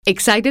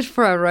Excited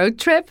for a road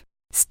trip?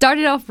 Start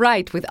it off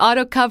right with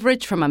auto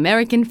coverage from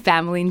American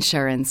Family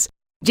Insurance.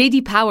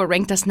 J.D. Power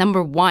ranked us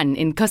number 1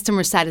 in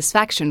customer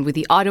satisfaction with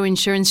the auto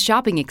insurance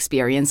shopping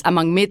experience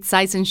among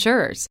mid-size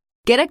insurers.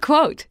 Get a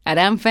quote at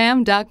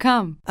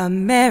amfam.com.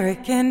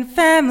 American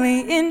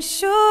Family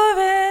Insurance.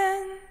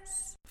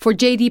 For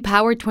J.D.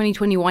 Power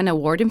 2021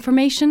 award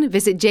information,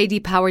 visit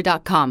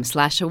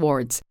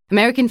jdpower.com/awards.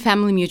 American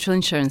Family Mutual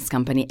Insurance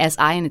Company, SI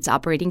and its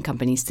operating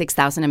companies,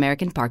 6000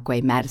 American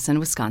Parkway, Madison,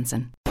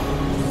 Wisconsin.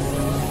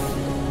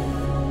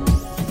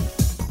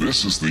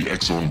 This is the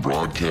X-Zone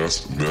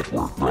Broadcast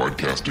Network,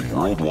 broadcasting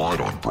worldwide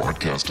on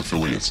broadcast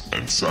affiliates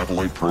and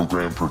satellite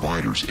program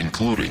providers,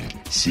 including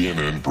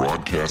CNN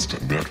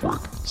Broadcast Network,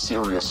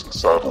 Sirius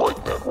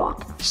Satellite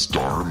Network,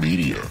 Star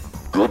Media,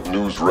 Good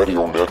News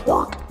Radio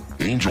Network,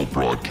 Angel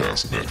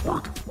Broadcast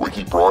Network,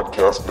 Wiki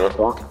Broadcast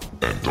Network,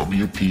 and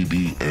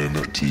WPBN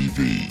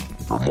TV.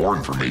 For more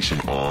information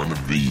on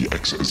the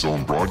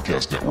X-Zone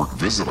Broadcast Network,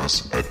 visit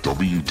us at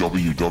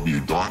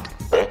www.xzbn.net.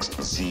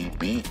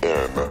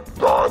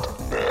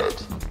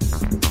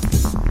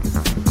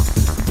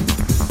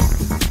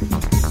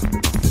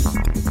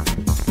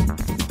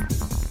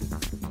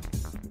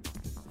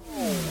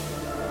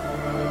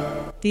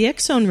 The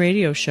X-Zone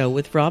Radio Show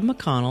with Rob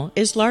McConnell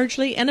is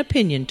largely an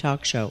opinion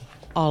talk show.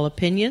 All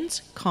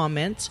opinions,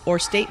 comments, or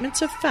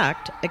statements of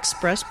fact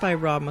expressed by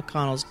Rob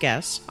McConnell's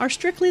guests are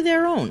strictly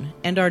their own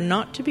and are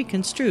not to be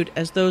construed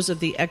as those of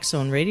the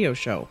X-Zone Radio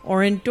Show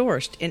or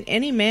endorsed in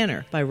any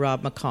manner by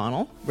Rob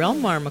McConnell,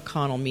 Relmar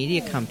McConnell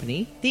Media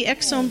Company, the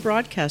X-Zone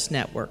Broadcast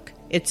Network,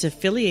 its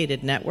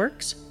affiliated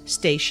networks,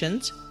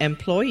 stations,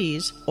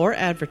 employees, or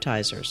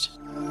advertisers.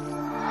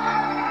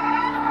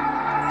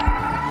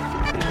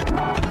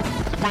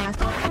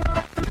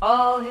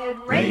 All Hit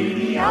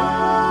Radio.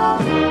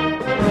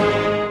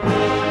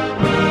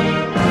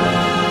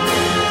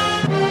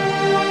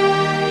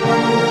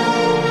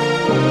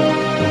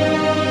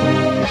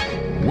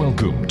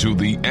 Welcome to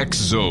the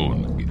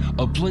X-Zone,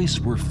 a place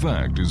where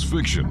fact is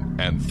fiction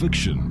and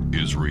fiction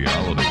is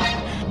reality.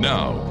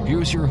 Now,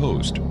 here's your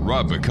host,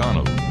 Rob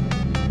McConnell.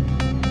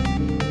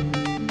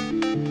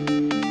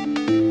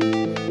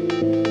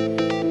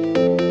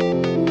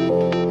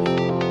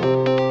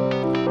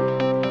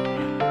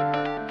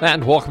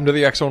 And welcome to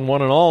the X-Zone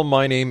one and all.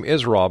 My name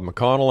is Rob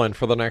McConnell, and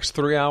for the next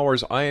 3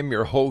 hours, I am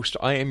your host,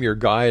 I am your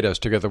guide, as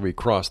together we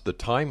cross the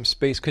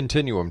time-space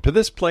continuum to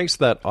this place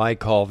that I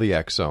call the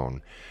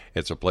X-Zone.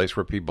 It's a place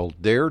where people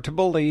dare to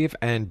believe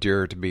and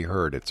dare to be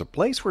heard. It's a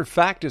place where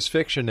fact is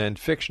fiction and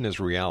fiction is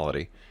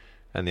reality.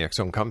 And the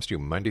X-Zone comes to you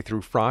Monday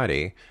through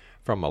Friday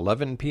from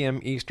 11 p.m.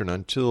 Eastern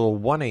until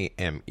 1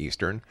 a.m.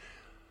 Eastern.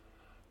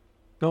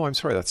 No, I'm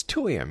sorry, that's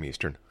 2 a.m.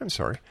 Eastern. I'm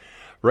sorry.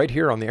 Right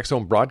here on the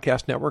X-Zone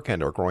Broadcast Network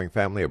and our growing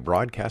family of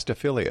broadcast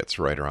affiliates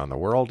right around the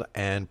world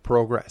and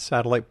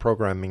satellite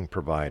programming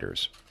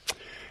providers.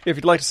 If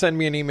you'd like to send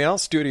me an email,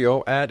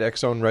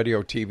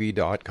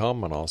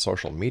 studio@xzoneradiotv.com, on all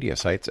social media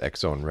sites,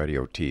 X-Zone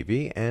Radio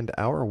TV, and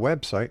our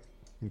website,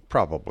 you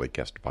probably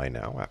guessed by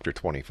now, after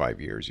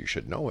 25 years, you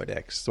should know it,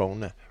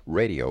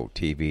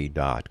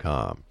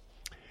 xzoneradiotv.com.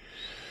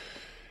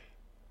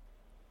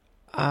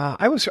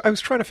 I was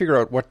trying to figure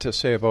out what to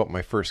say about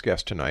my first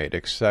guest tonight,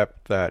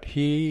 except that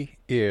he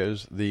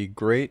is the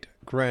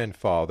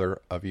great-grandfather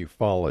of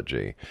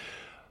ufology.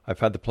 I've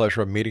had the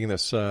pleasure of meeting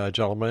this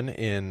gentleman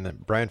in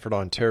Brantford,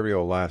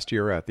 Ontario last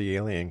year at the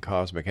Alien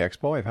Cosmic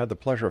Expo. I've had the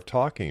pleasure of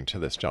talking to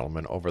this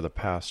gentleman over the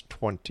past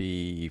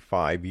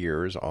 25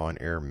 years on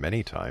air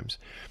many times.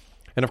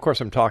 And of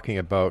course, I'm talking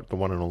about the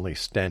one and only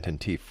Stanton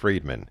T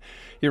Friedman.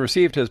 He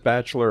received his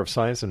Bachelor of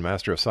Science and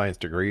Master of Science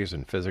degrees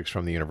in physics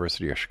from the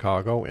University of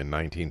Chicago in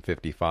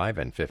 1955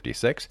 and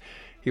 56.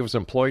 He was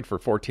employed for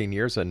 14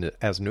 years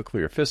as a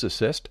nuclear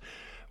physicist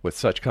with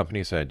such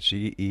companies as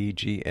GE,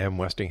 GM,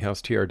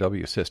 Westinghouse,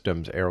 TRW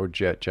Systems,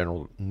 Aerojet,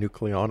 General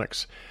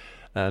Nucleonics,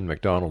 and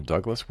McDonnell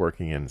Douglas,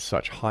 working in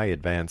such high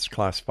advanced,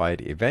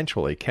 classified,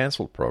 eventually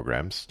canceled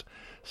programs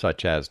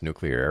such as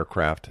nuclear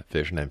aircraft,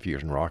 fission and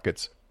fusion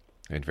rockets,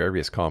 and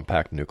various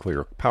compact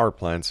nuclear power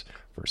plants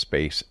for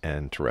space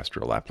and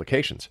terrestrial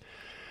applications.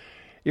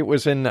 It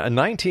was in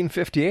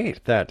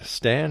 1958 that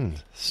Stan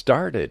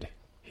started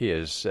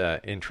his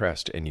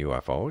interest in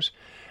UFOs,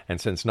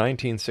 and since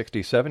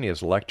 1967 he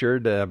has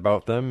lectured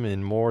about them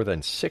in more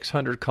than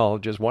 600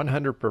 colleges,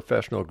 100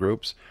 professional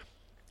groups,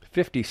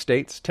 50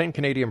 states, 10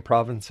 Canadian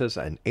provinces,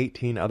 and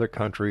 18 other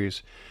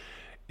countries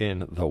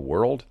in the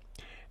world.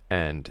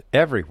 And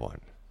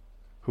everyone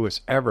who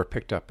has ever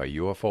picked up a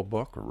UFO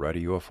book or read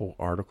a UFO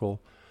article,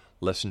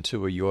 listened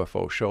to a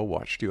UFO show,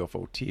 watched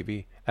UFO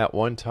TV at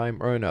one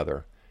time or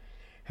another,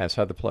 has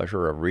had the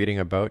pleasure of reading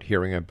about,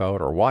 hearing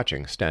about, or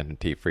watching Stanton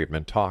T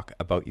Friedman talk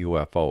about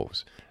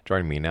UFOs.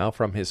 Joining me now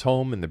from his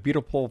home in the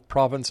beautiful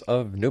province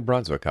of New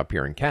Brunswick up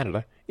here in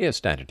Canada is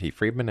Stanton T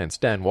Friedman. And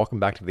Stan,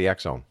 welcome back to the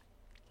X-Zone.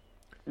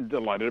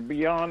 Delighted to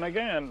be on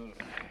again.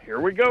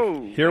 Here we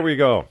go. Here we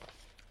go.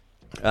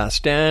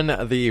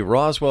 Stan, the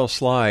Roswell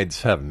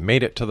slides have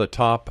made it to the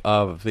top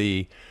of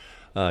the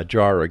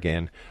jar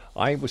again.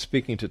 I was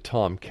speaking to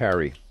Tom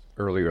Carey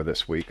earlier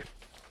this week,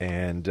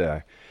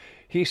 and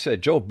he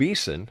said Joe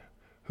Beeson,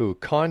 who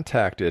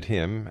contacted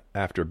him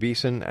after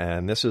Beeson,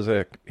 and this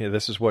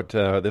is what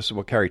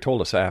Carrie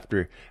told us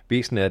after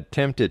Beeson had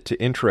attempted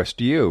to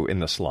interest you in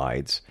the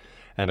slides.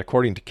 And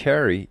according to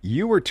Carrie,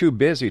 you were too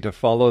busy to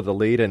follow the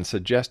lead and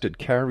suggested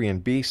Carrie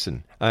and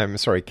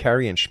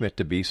Schmidt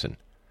to Beeson.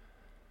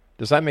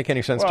 Does that make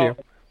any sense to you?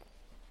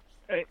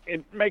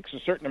 It makes a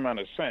certain amount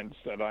of sense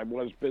that I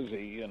was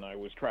busy and I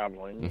was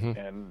traveling,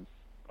 and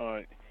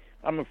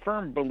I'm a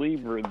firm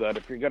believer that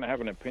if you're going to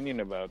have an opinion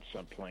about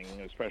something,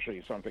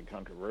 especially something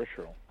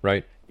controversial,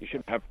 right, you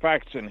should have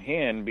facts in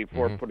hand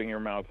before putting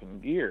your mouth in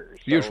gear.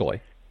 So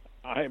usually.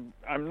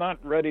 I'm not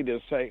ready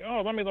to say,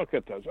 oh, let me look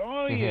at this.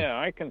 Oh, yeah,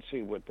 I can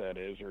see what that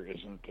is or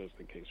isn't, as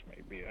the case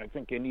may be. I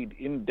think you need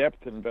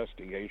in-depth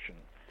investigation,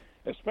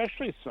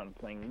 especially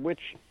something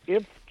which,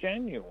 if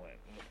genuine,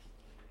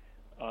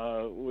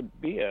 would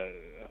be a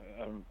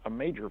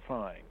major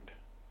find.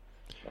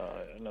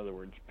 In other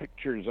words,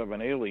 pictures of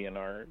an alien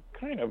are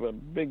kind of a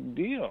big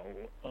deal.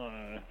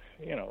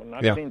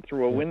 Not seen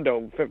through a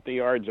window 50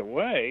 yards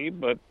away,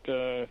 but,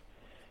 close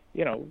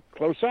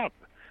up.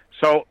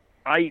 So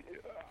I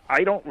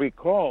don't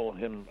recall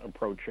him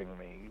approaching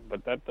me,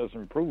 but that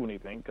doesn't prove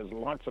anything because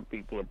lots of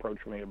people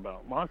approach me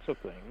about lots of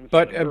things.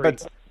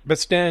 But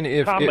Stan,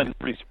 if common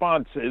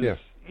response is,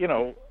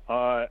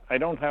 I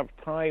don't have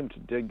time to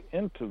dig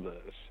into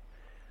this.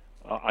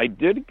 I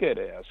did get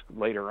asked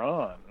later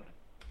on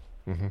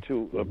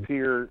to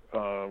appear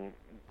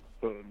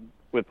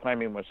with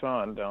Jaime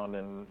Maussan down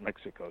in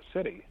Mexico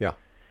City. Yeah.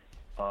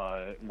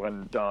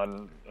 When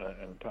Don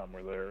and Tom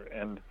were there,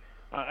 and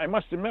I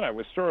must admit I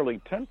was sorely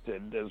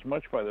tempted, as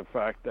much by the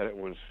fact that it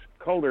was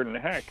colder than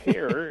heck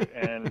here,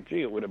 and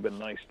gee, it would have been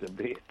nice to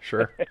be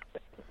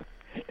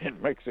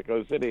in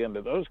Mexico City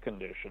under those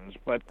conditions.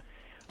 But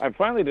I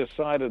finally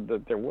decided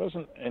that there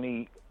wasn't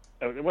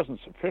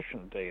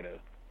sufficient data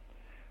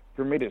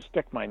for me to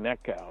stick my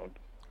neck out.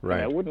 Right.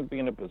 And I wouldn't be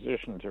in a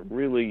position to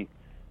really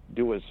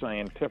do a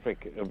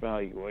scientific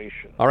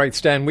evaluation. All right,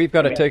 Stan, we've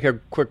got to take a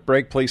quick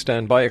break. Please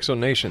stand by. X-Zone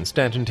Nation.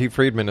 Stanton T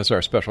Friedman is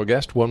our special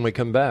guest. When we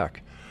come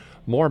back,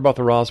 more about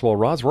the Roswell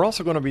Rods. We're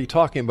also going to be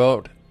talking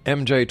about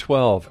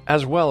MJ-12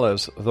 as well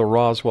as the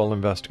Roswell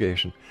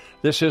investigation.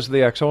 This is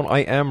the X-Zone. I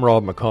am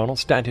Rob McConnell.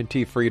 Stanton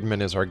T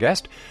Friedman is our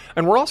guest.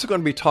 And we're also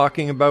going to be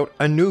talking about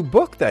a new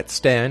book that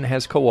Stan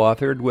has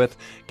co-authored with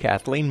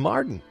Kathleen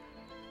Marden.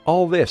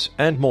 All this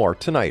and more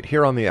tonight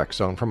here on the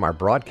X-Zone from our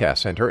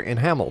broadcast center in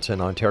Hamilton,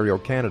 Ontario,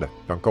 Canada.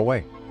 Don't go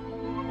away.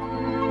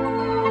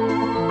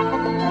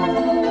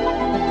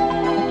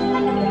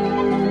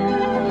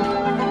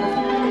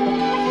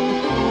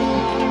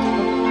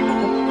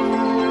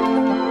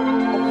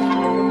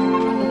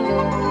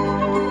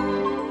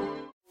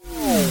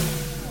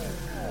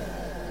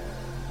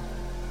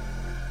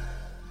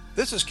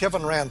 This is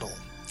Kevin Randall.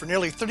 For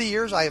nearly 30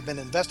 years, I have been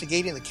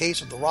investigating the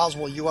case of the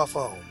Roswell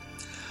UFO.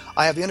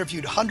 I have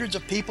interviewed hundreds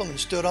of people and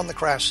stood on the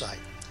crash site.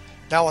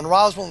 Now in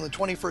Roswell in the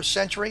 21st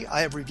century,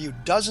 I have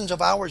reviewed dozens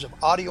of hours of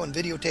audio and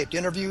videotaped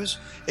interviews,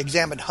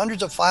 examined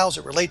hundreds of files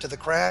that relate to the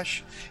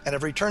crash, and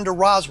have returned to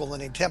Roswell in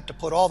an attempt to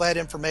put all that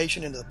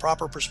information into the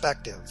proper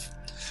perspective.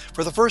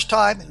 For the first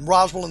time in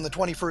Roswell in the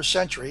 21st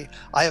century,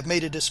 I have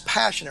made a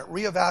dispassionate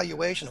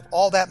reevaluation of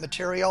all that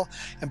material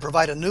and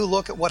provide a new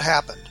look at what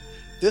happened.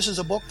 This is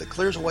a book that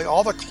clears away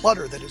all the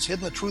clutter that has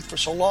hidden the truth for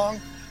so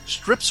long,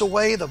 strips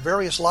away the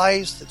various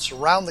lies that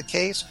surround the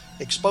case,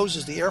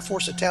 exposes the Air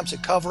Force attempts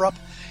at cover-up,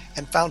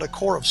 and found a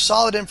core of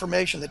solid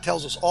information that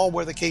tells us all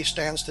where the case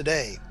stands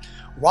today.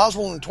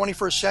 Roswell in the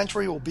 21st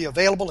century will be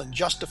available in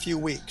just a few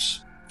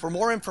weeks. For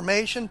more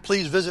information,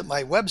 please visit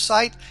my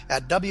website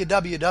at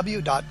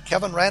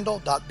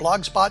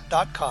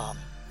www.kevinrandall.blogspot.com.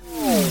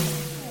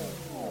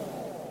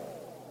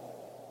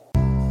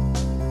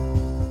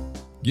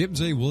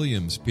 Gibbs A.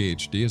 Williams,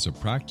 Ph.D., is a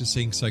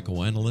practicing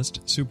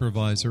psychoanalyst,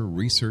 supervisor,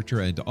 researcher,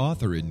 and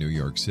author in New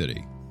York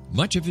City.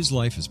 Much of his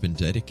life has been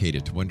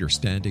dedicated to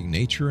understanding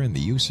nature and the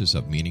uses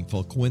of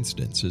meaningful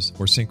coincidences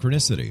or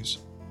synchronicities.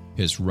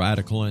 His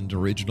radical and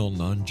original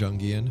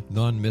non-Jungian,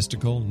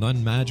 non-mystical,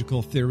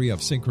 non-magical theory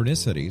of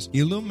synchronicities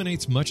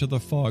illuminates much of the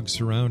fog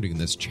surrounding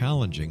this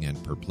challenging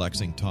and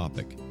perplexing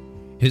topic.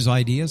 His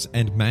ideas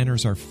and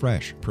manners are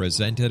fresh,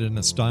 presented in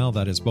a style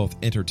that is both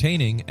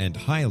entertaining and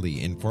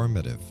highly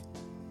informative.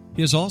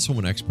 He is also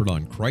an expert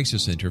on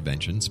crisis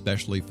intervention,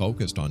 specially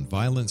focused on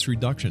violence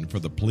reduction for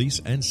the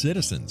police and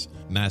citizens,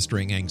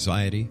 mastering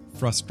anxiety,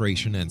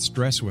 frustration, and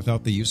stress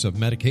without the use of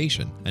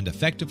medication, and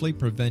effectively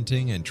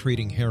preventing and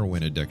treating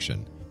heroin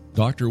addiction.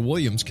 Dr.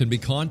 Williams can be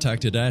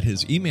contacted at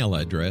his email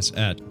address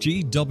at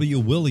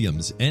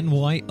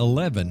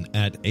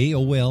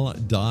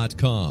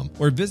gwwilliamsny11@aol.com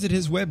or visit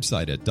his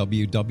website at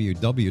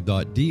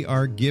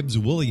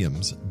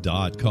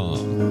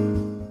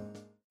www.drgibbswilliams.com.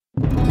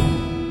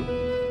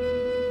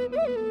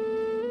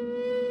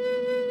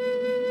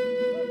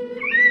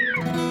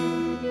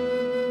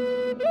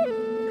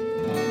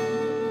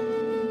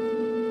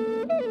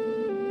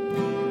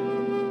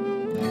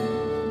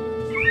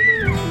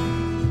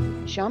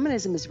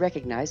 Shamanism is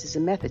recognized as a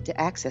method to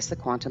access the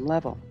quantum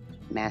level.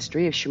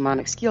 Mastery of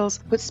shamanic skills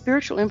puts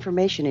spiritual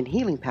information and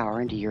healing power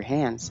into your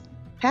hands.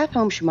 Path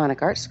Home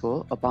Shamanic Art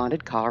School, a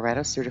bonded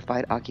Colorado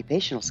certified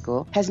occupational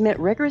school, has met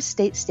rigorous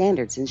state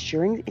standards,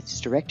 ensuring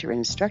its director and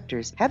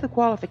instructors have the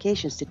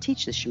qualifications to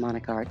teach the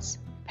shamanic arts.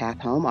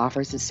 Path Home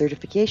offers its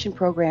certification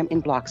program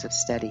in blocks of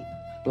study.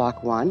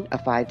 Block 1, a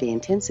 5-day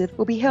intensive,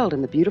 will be held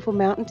in the beautiful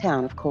mountain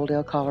town of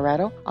Coaldale,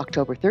 Colorado,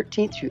 October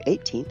 13th through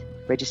 18th.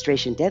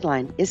 Registration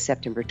deadline is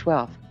September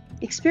 12th.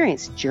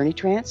 Experience journey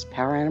trance,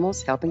 power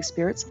animals, helping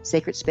spirits,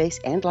 sacred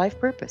space, and life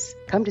purpose.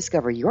 Come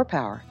discover your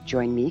power.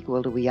 Join me,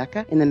 Gwilda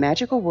Wiyaka, in the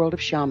magical world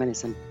of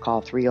shamanism.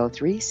 Call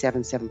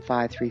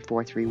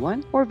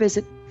 303-775-3431 or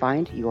visit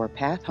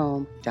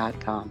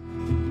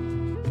findyourpathhome.com.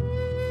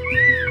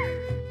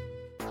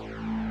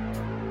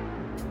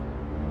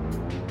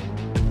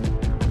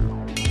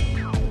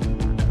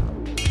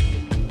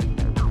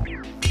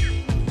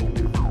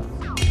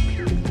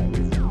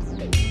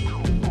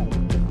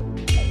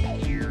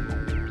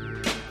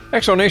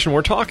 Exonation,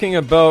 we're talking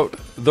about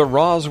the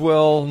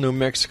Roswell, New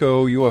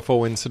Mexico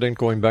UFO incident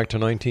going back to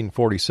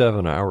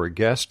 1947. Our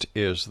guest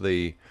is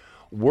the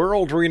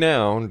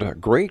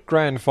world-renowned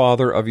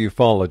great-grandfather of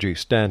ufology,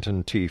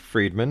 Stanton T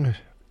Friedman,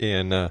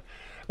 in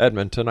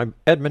Edmonton.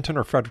 Edmonton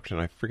or Fredericton?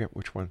 I forget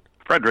which one.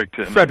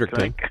 Fredericton.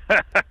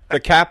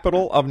 The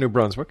capital of New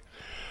Brunswick.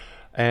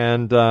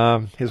 And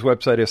his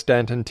website is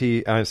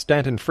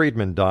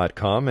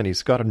stantonfriedman.com, and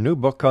he's got a new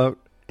book out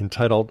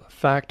entitled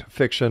Fact,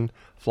 Fiction,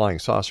 Flying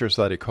Saucers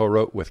that he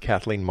co-wrote with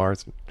Kathleen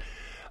Marsden.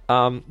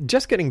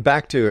 Just getting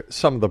back to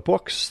some of the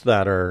books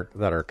that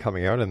are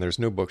coming out, and there's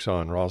new books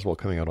on Roswell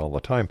coming out all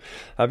the time.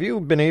 Have you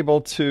been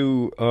able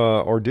to,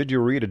 or did you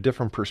read A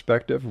Different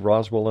Perspective,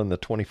 Roswell in the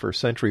 21st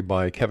Century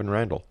by Kevin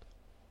Randall?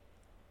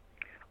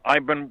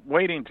 I've been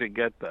waiting to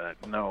get that.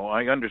 No,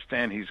 I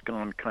understand he's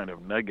gone kind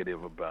of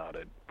negative about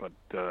it, but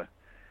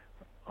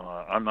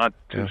I'm not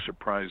too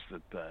surprised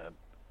at that.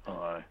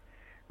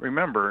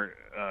 Remember,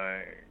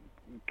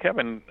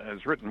 Kevin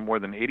has written more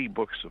than 80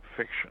 books of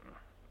fiction.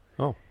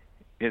 Oh.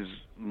 His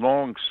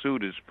long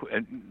suit is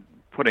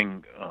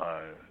putting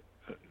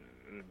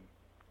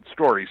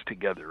stories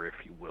together, if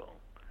you will.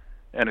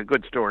 And a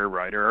good story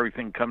writer,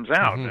 everything comes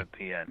out at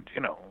the end.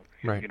 You know,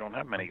 right. You don't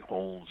have many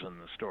holes in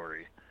the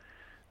story.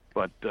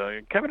 But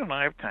Kevin and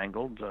I have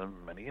tangled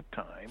many a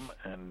time,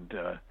 and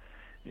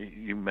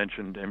you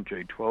mentioned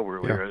MJ-12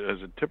 earlier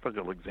as a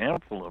typical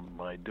example of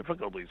my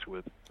difficulties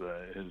with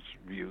his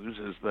views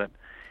is that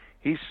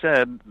he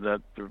said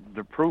that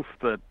the proof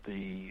that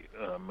the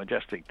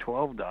Majestic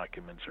 12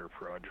 documents are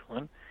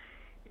fraudulent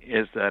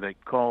is that it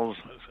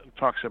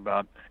talks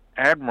about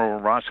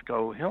Admiral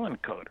Roscoe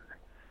Hillenkoetter.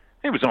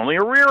 He was only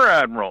a rear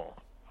admiral.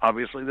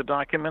 Obviously, the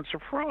documents are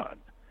fraud.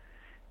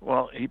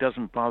 Well, he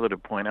doesn't bother to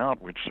point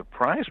out, which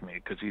surprised me,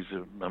 because he's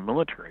a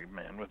military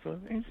man.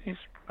 He's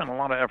spent a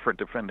lot of effort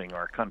defending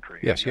our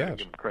country. Yes, he has.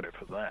 Give him credit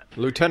for that.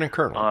 Lieutenant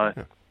Colonel.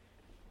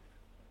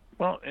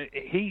 Well,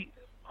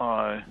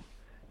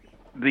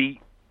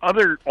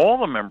 all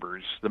the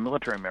members, the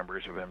military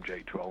members of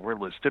MJ-12, were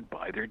listed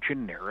by their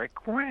generic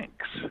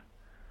ranks.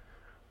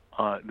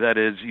 That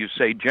is, you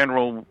say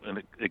general,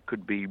 and it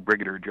could be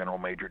brigadier general,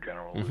 major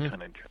general,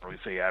 lieutenant general. You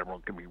say admiral,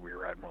 it could be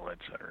rear admiral, et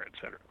cetera, et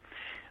cetera.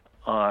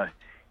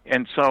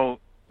 And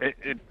so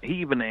he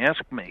even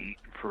asked me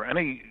for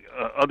any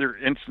other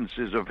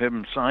instances of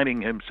him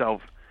signing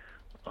himself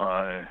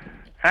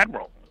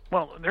admiral.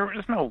 Well, there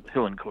is no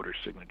Hillenkoetter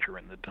signature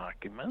in the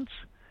documents.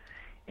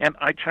 And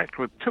I checked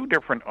with two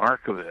different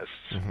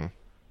archivists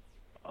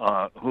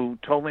who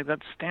told me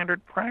that's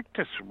standard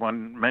practice.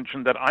 One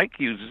mentioned that Ike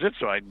uses it,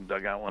 so I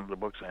dug out one of the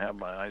books I have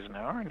by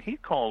Eisenhower, and he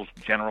calls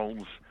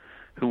generals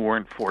who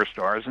weren't 4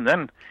 stars, and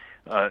then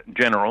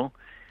general.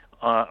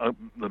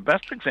 The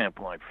best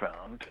example I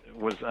found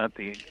was at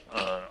the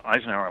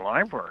Eisenhower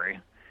Library,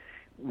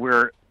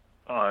 where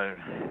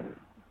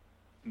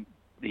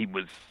he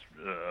was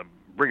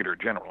brigadier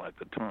general at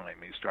the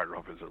time. He started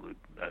off as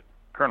a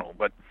colonel,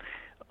 but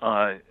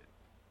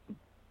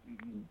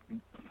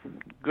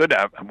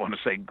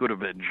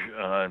Goodovich,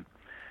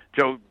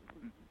 Joe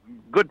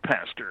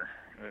Goodpaster,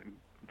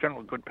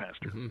 General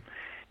Goodpaster.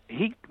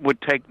 He would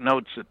take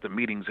notes at the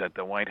meetings at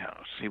the White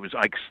House. He was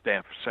Ike's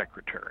staff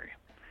secretary.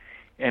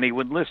 And he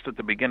would list at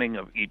the beginning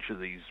of each of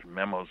these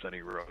memos that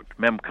he wrote,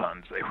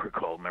 memcons they were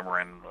called,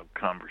 memorandum of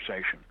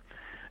conversation.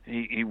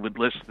 He would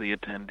list the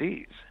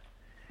attendees.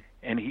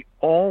 And he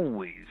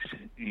always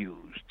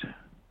used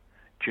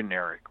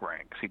generic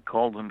ranks. He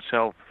called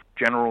himself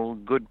General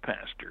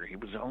Goodpaster. He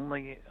was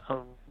only a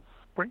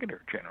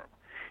brigadier general.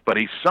 But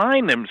he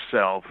signed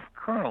himself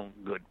Colonel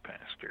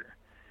Goodpaster.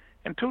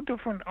 And two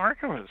different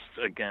archivists,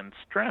 again,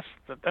 stressed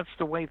that that's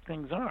the way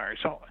things are.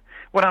 So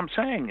what I'm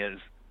saying is,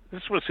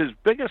 this was his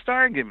biggest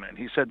argument.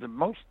 He said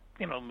the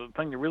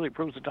thing that really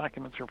proves the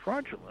documents are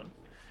fraudulent,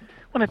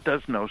 when it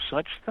does no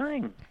such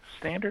thing.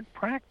 Standard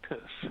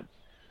practice.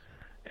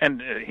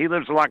 And he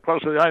lives a lot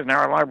closer to the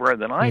Eisenhower Library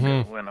than I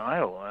do in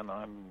Iowa, and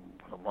I'm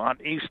a lot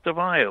east of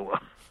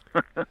Iowa.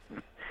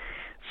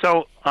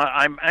 So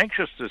I'm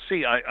anxious to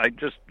see. I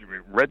just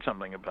read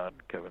something about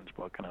Kevin's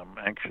book, and I'm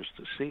anxious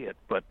to see it.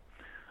 But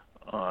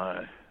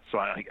so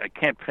I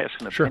can't pass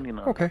an opinion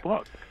on the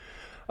book.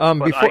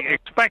 But I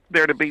expect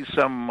there to be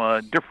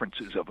some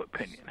differences of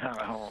opinion.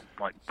 How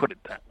I put it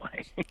that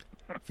way.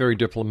 Very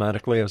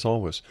diplomatically, as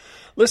always.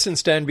 Listen,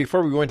 Stan,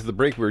 before we go into the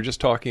break, we were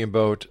just talking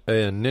about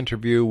an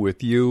interview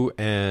with you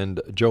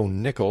and Joe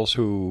Nichols,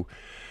 who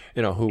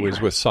is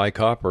with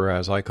PsyCop, or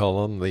as I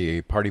call them,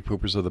 the party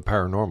poopers of the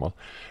paranormal.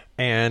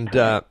 And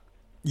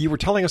you were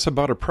telling us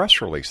about a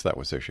press release that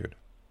was issued.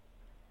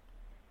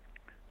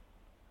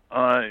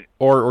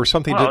 Or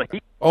something.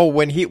 Well,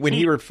 when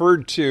he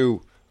referred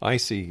to... I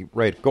see.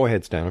 Right. Go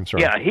ahead, Stan. I'm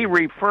sorry. Yeah, he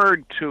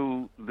referred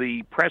to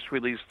the press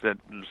release that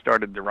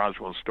started the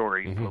Roswell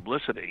story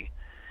publicity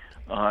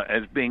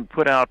as being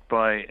put out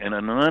by an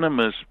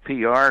anonymous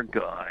PR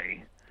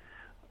guy,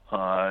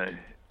 an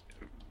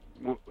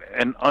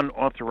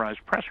unauthorized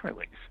press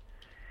release.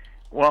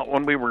 Well,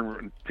 when we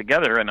were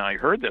together and I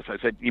heard this, I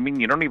said, "You mean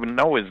you don't even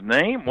know his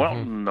name?"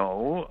 Well,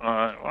 no.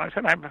 I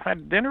said, "I've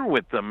had dinner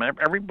with them.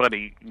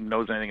 Everybody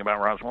knows anything about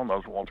Roswell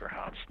knows Walter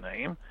Haut's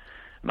name."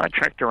 And I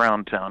checked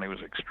around town. He was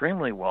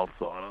extremely well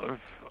thought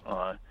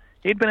of.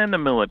 He'd been in the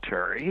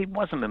military. He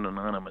wasn't an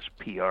anonymous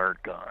PR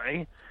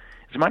guy.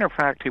 As a matter of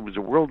fact, he was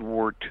a World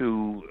War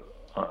II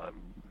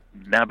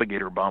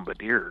navigator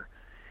bombardier.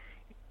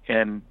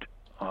 And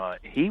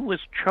he was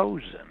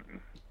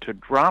chosen to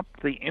drop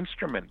the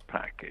instrument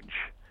package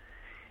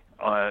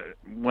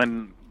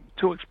when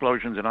two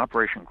explosions in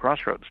Operation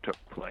Crossroads took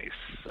place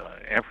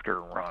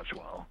after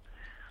Roswell.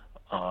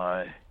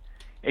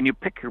 And you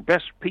pick your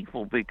best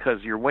people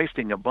because you're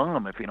wasting a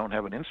bomb if you don't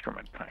have an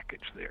instrument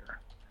package there.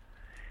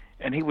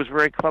 And he was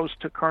very close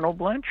to Colonel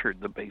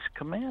Blanchard, the base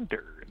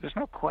commander. There's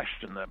no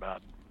question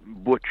about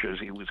Butch, as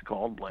he was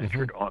called,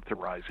 Blanchard,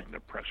 authorizing the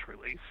press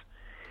release.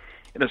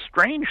 And the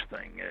strange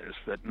thing is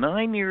that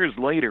 9 years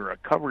later, a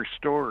cover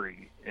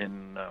story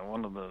in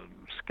one of the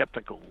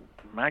skeptical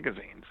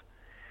magazines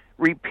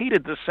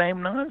repeated the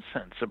same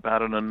nonsense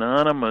about an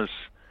anonymous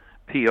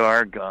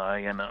PR guy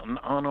and an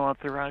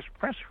unauthorized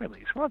press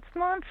release. Well, it's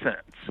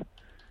nonsense.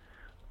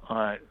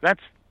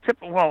 That's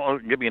typical. Well, I'll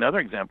give you another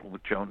example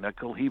with Joe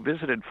Nichols. He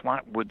visited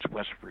Flatwoods,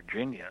 West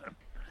Virginia,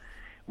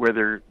 where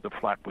the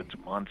Flatwoods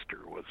monster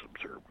was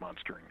observed,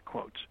 monster in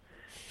quotes.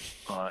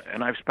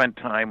 And I've spent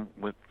time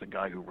with the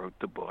guy who wrote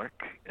the book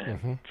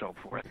and so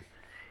forth.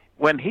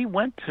 When he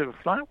went to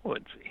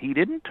Flatwoods, he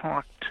didn't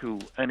talk to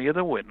any of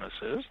the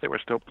witnesses. There were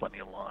still plenty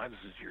alive.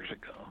 This is years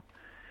ago.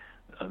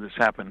 This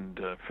happened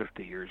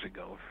 50 years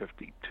ago,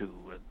 52,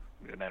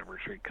 an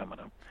anniversary coming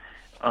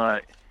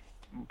up.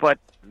 But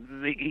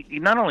he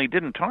not only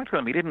didn't talk to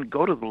them, he didn't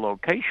go to the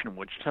location,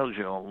 which tells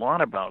you a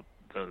lot about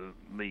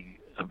the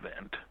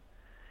event.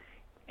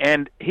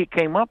 And he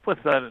came up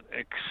with an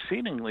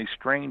exceedingly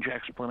strange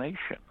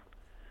explanation.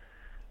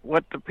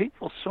 What the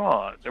people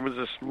saw, there was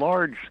this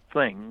large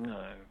thing,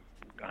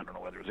 I don't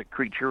know whether it was a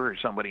creature or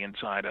somebody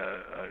inside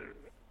a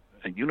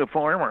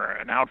uniform or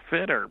an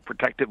outfit or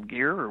protective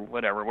gear or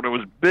whatever, but it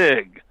was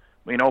big.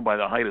 We know by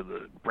the height of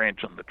the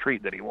branch on the tree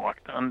that he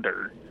walked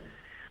under.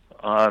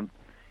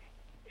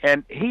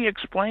 And he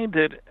explained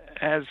it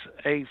as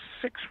a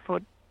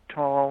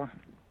 6-foot-tall,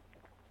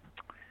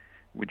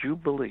 would you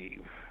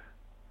believe,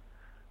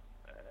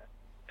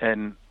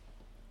 and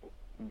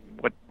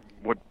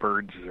what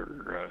birds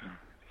are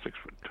 6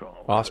 foot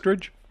tall?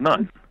 Ostrich?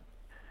 None.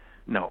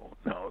 No.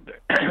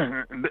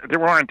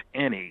 There aren't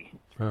any.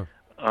 Oh.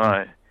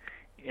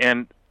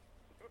 And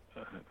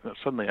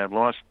suddenly I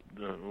lost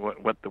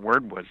what the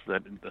word was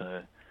that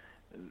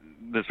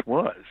this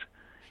was.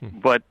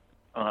 But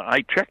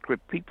I checked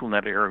with people in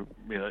that area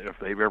if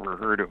they've ever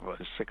heard of a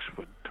 6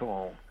 foot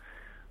tall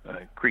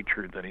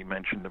creature that he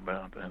mentioned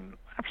about, and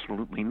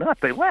absolutely not.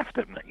 They laughed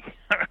at me.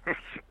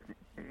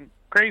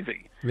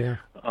 Crazy. Yeah.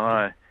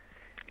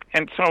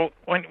 And so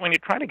when you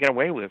try to get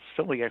away with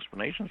silly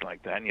explanations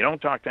like that, and you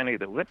don't talk to any of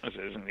the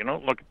witnesses, and you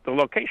don't look, the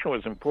location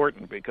was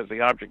important because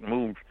the object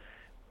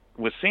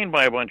was seen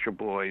by a bunch of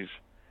boys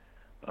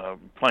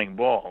playing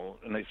ball,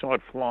 and they saw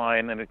it fly,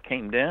 and then it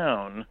came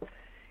down.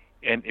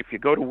 And if you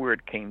go to where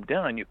it came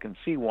down, you can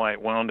see why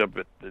it wound up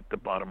at the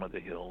bottom of the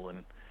hill.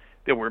 And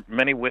there were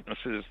many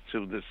witnesses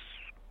to this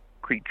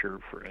creature,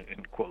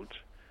 in quotes.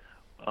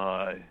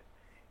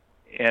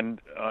 And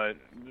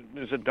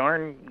there's a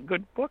darn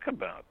good book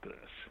about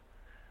this,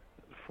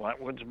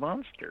 Flatwoods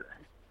Monster.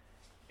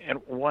 And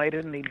why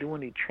didn't he do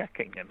any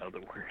checking, in other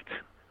words?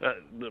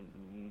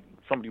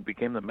 Somebody who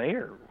became the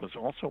mayor was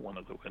also one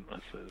of the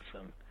witnesses.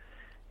 And,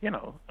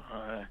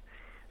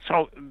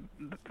 so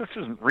this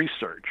isn't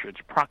research,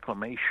 it's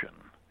proclamation.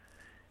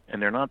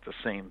 And they're not the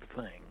same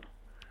thing.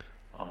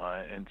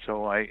 And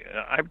so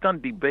I've done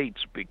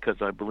debates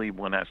because I believe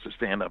one has to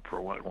stand up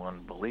for what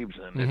one believes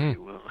in if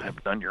you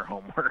have done your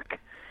homework.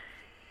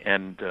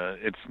 And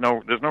there's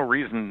no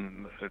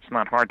reason, it's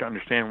not hard to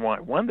understand why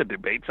I won the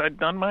debates. I'd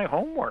done my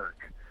homework.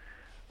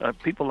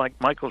 People like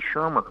Michael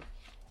Shermer,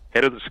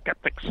 head of the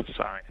Skeptics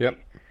Society. Yep.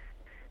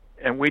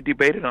 And we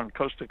debated on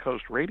Coast to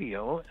Coast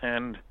Radio,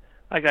 and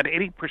I got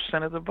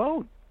 80% of the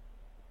vote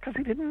because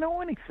he didn't know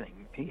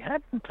anything. He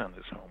hadn't done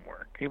his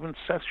homework. Even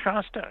Seth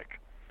Shostak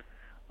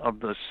of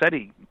the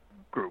SETI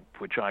group,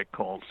 which I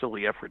call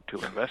Silly Effort to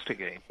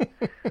Investigate.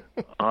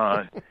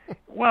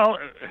 Well,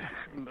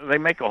 they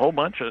make a whole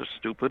bunch of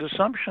stupid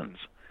assumptions.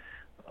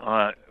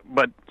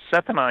 But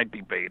Seth and I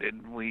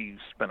debated. We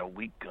spent a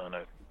week on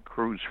a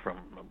cruise from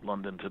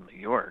London to New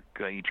York,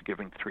 each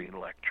giving 3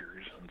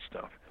 lectures and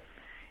stuff.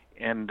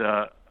 And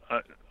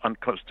on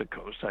Coast to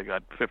Coast, I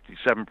got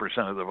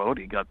 57% of the vote.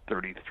 He got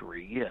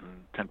 33, and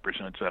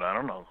 10% said, I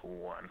don't know who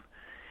won.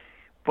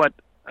 But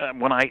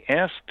when I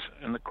asked,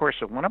 in the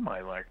course of one of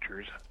my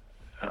lectures,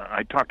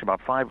 I talked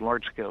about 5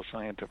 large-scale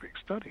scientific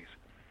studies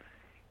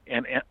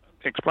and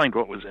explained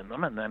what was in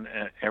them, and then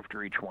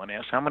after each one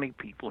asked, how many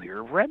people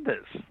here have read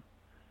this?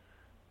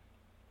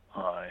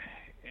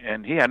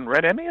 And he hadn't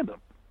read any of them.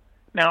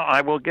 Now,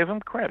 I will give him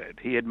credit.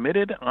 He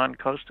admitted on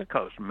Coast to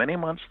Coast, many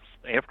months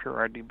after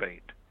our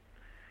debate,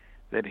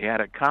 that he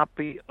had a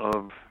copy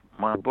of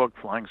my book,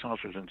 Flying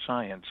Saucers in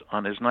Science,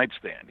 on his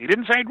nightstand. He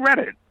didn't say he'd read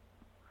it.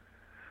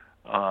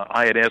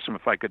 I had asked him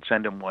if I could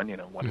send him one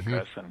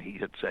address, and he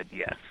had said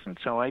yes, and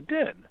so I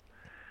did.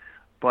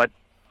 But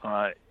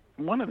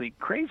one of the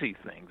crazy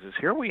things is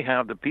here we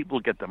have the people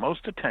who get the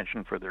most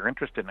attention for their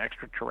interest in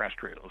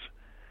extraterrestrials,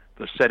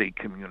 the SETI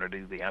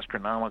community, the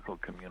astronomical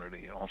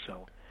community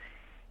also,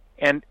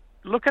 and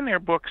look in their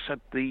books at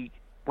the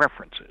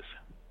references.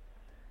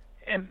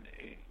 And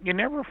you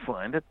never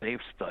find that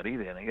they've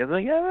studied any of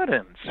the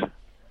evidence.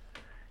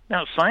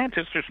 Now,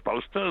 scientists are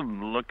supposed to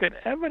look at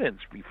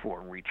evidence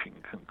before reaching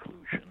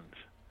conclusions.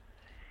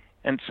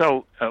 And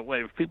so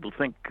if people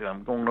think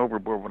I'm going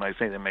overboard when I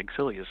say they make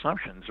silly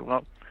assumptions,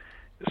 well,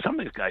 some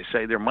of these guys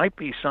say there might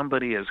be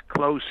somebody as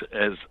close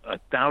as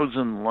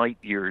 1,000 light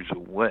years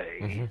away.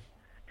 Mm-hmm.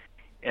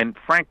 And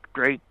Frank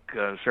Drake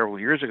several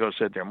years ago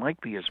said there might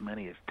be as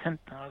many as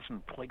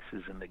 10,000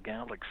 places in the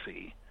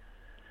galaxy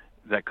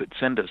that could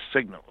send us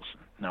signals.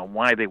 Now,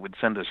 why they would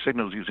send us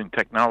signals using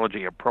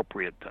technology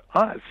appropriate to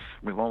us,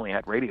 we've only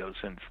had radio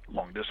since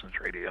long-distance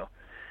radio,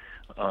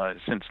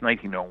 since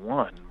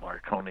 1901,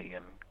 Marconi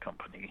and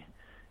company.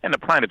 And the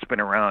planet's been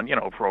around,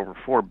 for over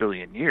 4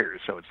 billion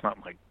years, so it's not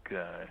like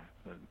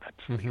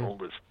that's the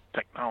oldest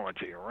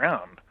technology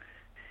around.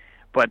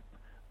 But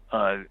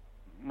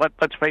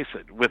let's face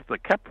it, with the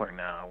Kepler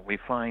now, we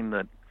find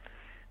that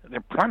there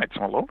are planets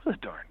all over the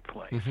darn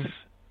place. Mm-hmm.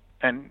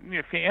 And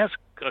if you ask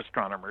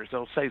astronomers,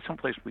 they'll say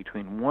someplace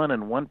between 1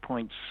 and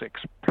 1.6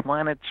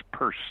 planets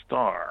per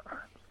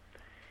star.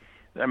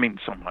 I mean,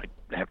 some might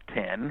have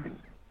 10,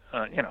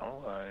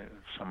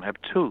 some have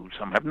 2,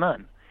 some have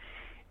none.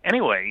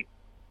 Anyway,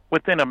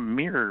 within a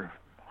mere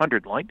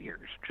 100 light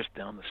years just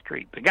down the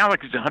street, the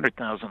galaxy is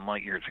 100,000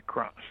 light years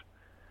across.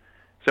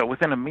 So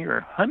within a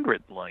mere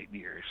 100 light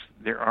years,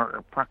 there are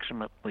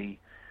approximately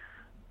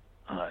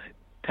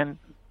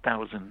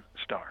 10,000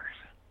 stars,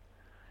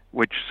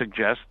 which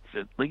suggests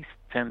at least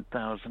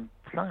 10,000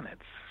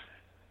 planets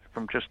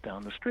from just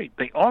down the street.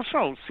 They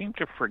also seem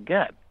to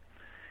forget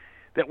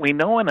that we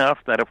know enough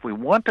that if we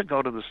want to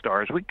go to the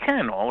stars, we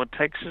can. All it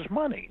takes is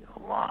money,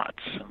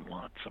 lots and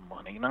lots of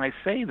money. And I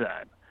say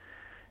that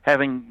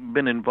having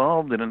been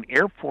involved in an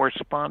Air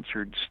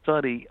Force-sponsored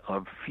study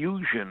of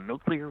fusion,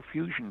 nuclear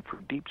fusion for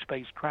deep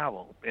space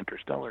travel,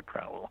 interstellar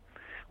travel,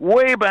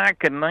 way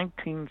back in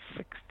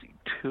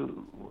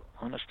 1962,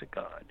 honest to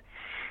God.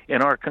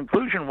 And our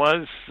conclusion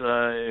was,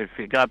 if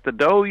you got the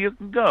dough, you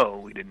can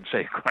go. We didn't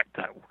say it quite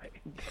that way.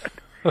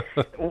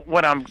 But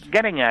what I'm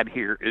getting at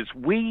here is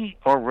we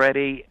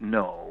already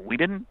know. We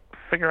didn't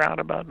figure out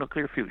about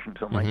nuclear fusion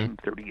until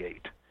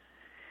 1938.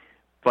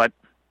 But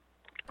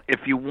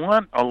if you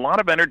want a lot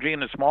of energy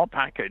in a small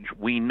package,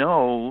 we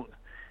know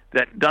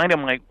that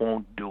dynamite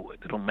won't do it.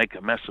 It'll make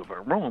a mess of a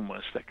room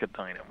with a stick of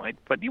dynamite.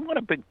 But you want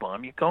a big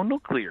bomb, you go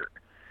nuclear.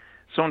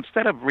 So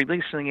instead of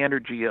releasing the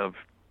energy of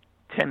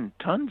 10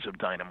 tons of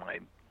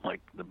dynamite,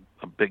 like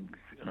a big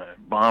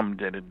bomb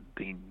did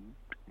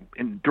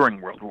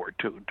during World War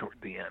II toward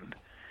the end,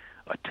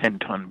 a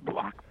 10-ton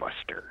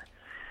blockbuster.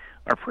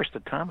 Our first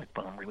atomic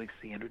bomb released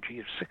the energy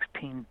of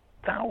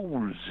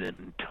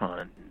 16,000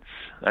 tons.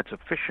 That's a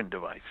fission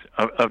device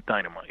of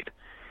dynamite.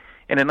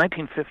 And in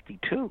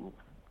 1952,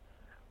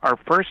 our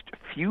first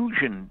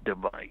fusion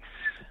device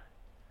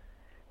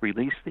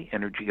released the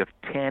energy of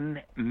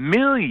 10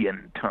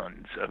 million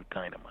tons of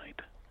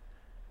dynamite.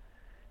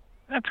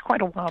 That's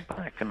quite a while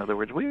back. In other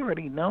words, we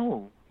already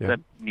know that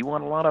you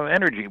want a lot of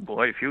energy,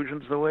 boy.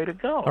 Fusion's the way to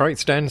go. All right,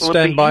 stand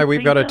by.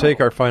 We've got to take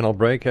our final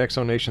break.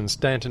 Exonation's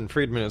Stanton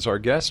Friedman is our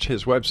guest.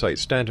 His website,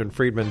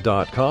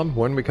 StantonFriedman.com.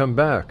 When we come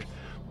back,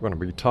 we're going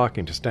to be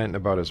talking to Stanton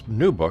about his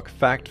new book,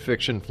 Fact,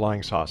 Fiction,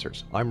 Flying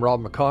Saucers. I'm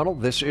Rob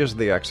McConnell. This is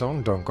The X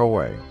Zone. Don't go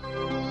away.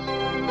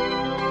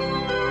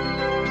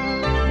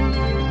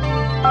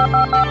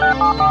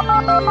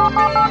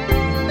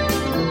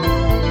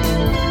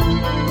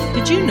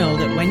 Did you know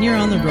that when you're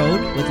on the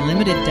road, With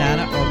limited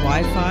data or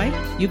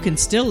Wi-Fi, you can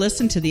still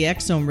listen to the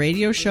X-Zone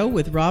Radio Show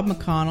with Rob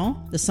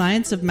McConnell, The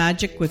Science of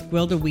Magic with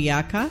Gwilda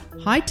Wiyaka,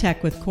 High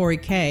Tech with Corey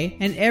Kay,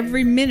 and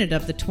every minute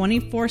of the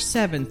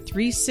 24/7,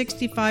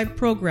 365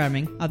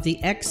 programming of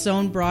the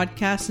X-Zone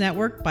Broadcast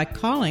Network by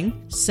calling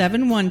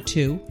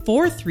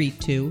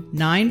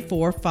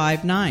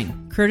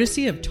 712-432-9459,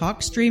 courtesy of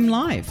TalkStream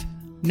Live.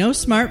 No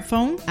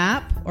smartphone,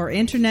 app, or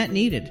internet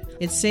needed.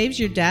 It saves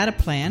your data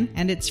plan,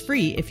 and it's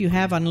free if you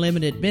have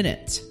unlimited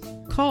minutes.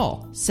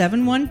 Call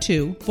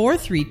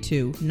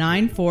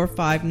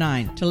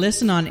 712-432-9459 to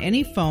listen on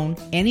any phone,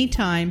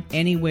 anytime,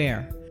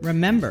 anywhere.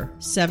 Remember,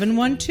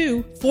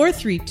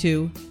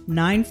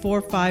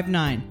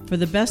 712-432-9459 for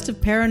the best of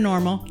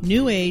paranormal,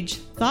 new age,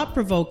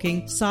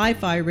 thought-provoking,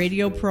 sci-fi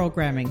radio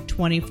programming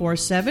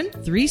 24/7,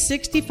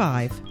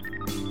 365.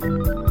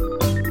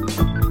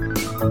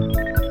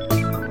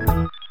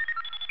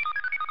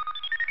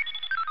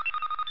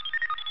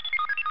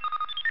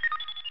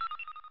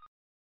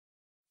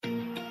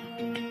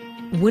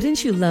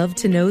 Wouldn't you love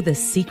to know the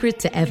secret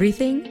to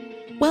everything?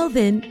 Well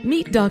then,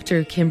 meet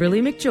Dr.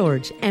 Kimberly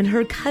McGeorge and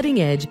her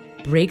cutting-edge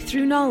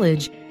breakthrough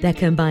knowledge that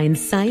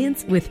combines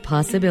science with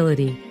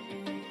possibility.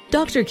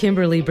 Dr.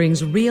 Kimberly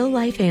brings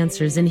real-life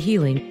answers and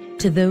healing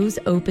to those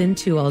open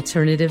to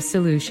alternative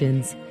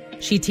solutions.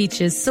 She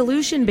teaches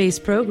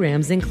solution-based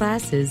programs and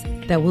classes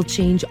that will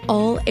change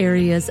all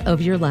areas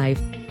of your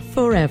life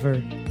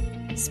forever.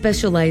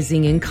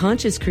 Specializing in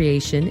conscious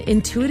creation,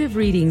 intuitive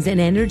readings, and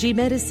energy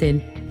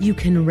medicine, you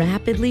can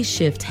rapidly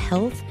shift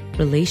health,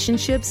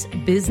 relationships,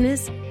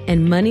 business,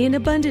 and money in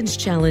abundance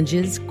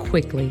challenges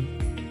quickly.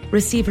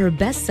 Receive her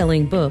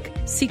best-selling book,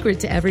 Secret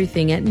to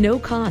Everything, at no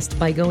cost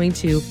by going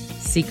to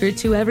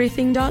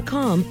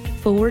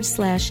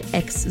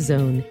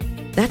secrettoeverything.com/X-Zone.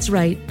 That's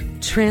right,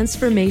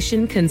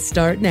 transformation can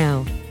start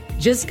now.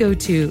 Just go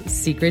to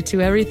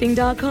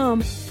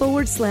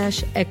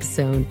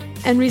secrettoeverything.com/X-Zone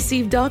and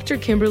receive Dr.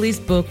 Kimberly's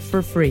book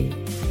for free.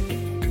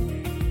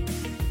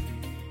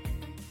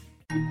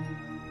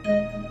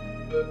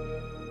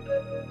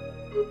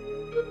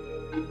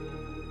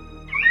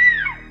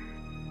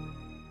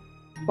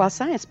 While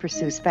science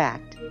pursues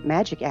fact,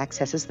 magic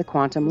accesses the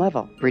quantum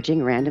level,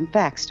 bridging random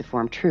facts to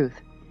form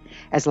truth.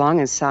 As long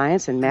as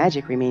science and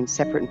magic remain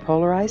separate and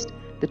polarized,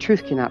 the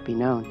truth cannot be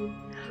known.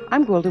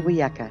 I'm Gwilda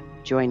Wiyaka.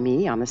 Join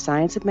me on the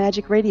Science of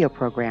Magic radio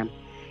program,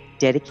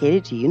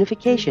 dedicated to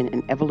unification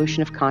and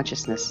evolution of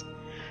consciousness.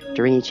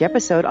 During each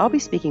episode, I'll be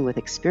speaking with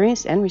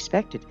experienced and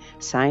respected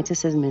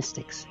scientists and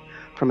mystics.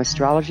 From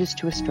astrologers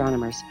to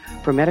astronomers,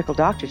 from medical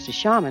doctors to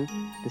shaman,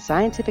 the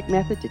scientific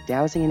method to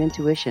dowsing and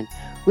intuition,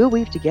 we'll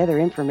weave together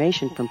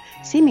information from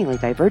seemingly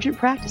divergent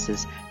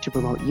practices to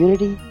promote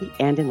unity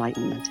and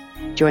enlightenment.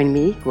 Join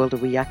me, Gwilda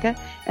Wiyaka,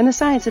 and the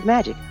Science of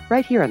Magic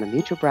right here on the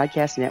Mutual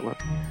Broadcast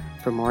Network.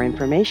 For more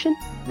information,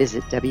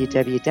 visit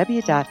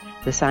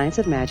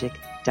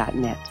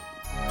www.thescienceofmagic.net.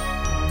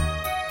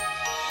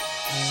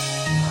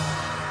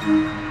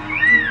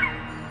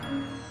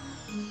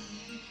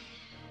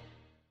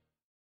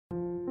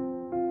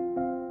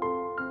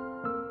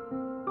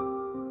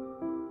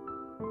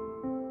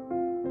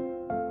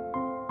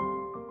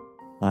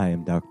 I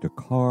am Dr.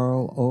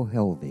 Carl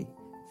O'Helvey,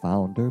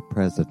 founder,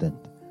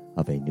 president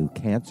of a new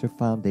cancer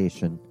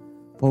foundation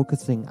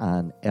focusing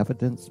on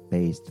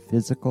evidence-based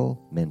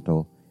physical,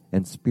 mental,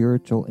 and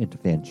spiritual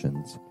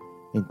interventions,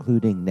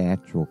 including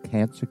natural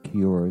cancer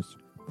cures,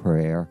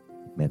 prayer,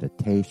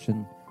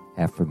 meditation,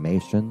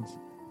 affirmations,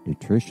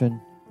 nutrition,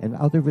 and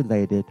other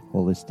related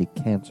holistic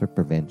cancer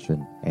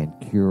prevention and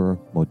cure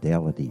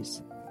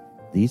modalities.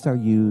 These are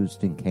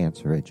used in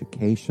cancer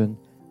education,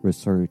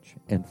 research,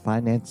 and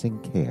financing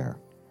care.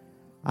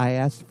 I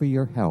ask for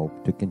your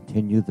help to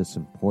continue this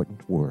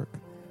important work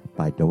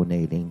by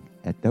donating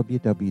at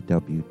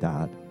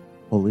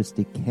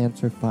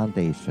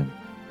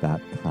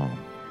www.holisticcancerfoundation.com.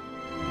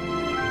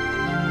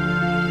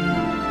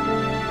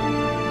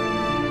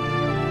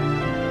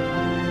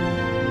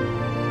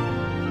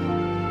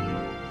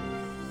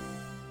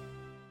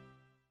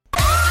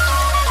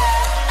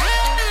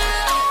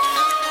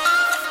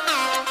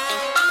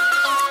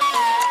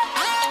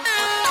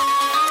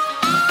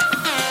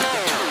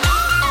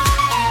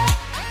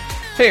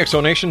 Hey,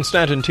 Exonation,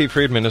 Stanton T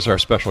Friedman is our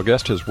special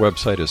guest. His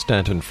website is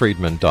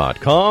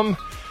stantonfriedman.com.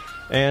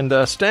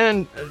 And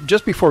Stan,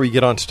 just before we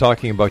get on to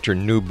talking about your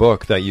new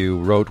book that you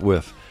wrote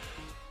with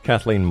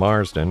Kathleen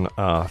Marsden,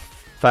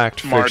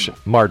 Fact, Fiction,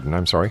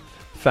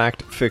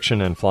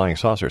 and Flying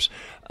Saucers.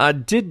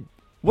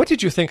 What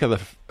did you think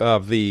of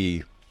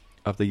the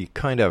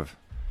kind of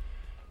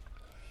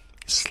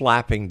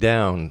slapping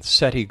down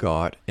SETI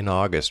got in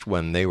August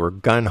when they were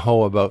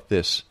gung-ho about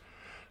this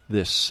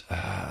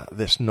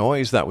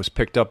noise that was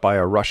picked up by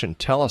a Russian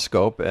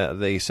telescope?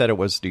 They said it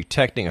was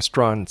detecting a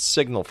strong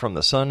signal from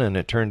the sun, and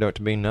it turned out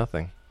to be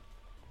nothing.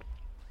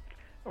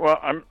 Well,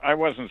 I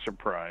wasn't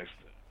surprised.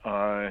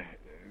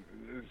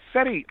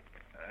 SETI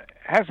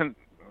hasn't.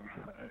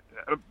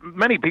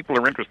 Many people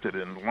are interested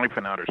in life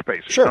in outer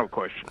space. There's no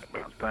question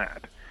about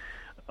that.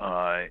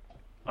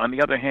 On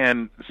the other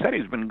hand,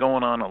 SETI's been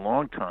going on a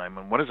long time,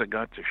 and what has it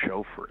got to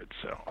show for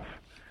itself?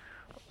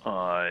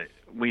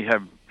 We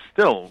have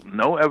still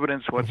no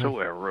evidence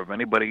whatsoever of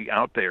anybody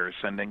out there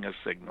sending a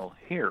signal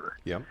here.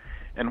 Yep.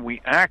 And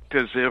we act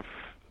as if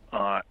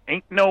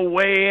ain't no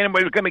way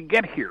anybody's going to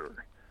get here.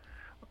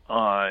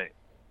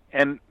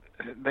 And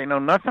they know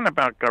nothing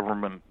about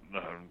government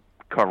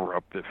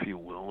cover-up, if you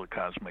will, the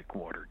cosmic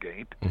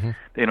Watergate.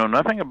 They know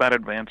nothing about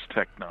advanced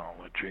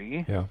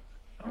technology. Yeah.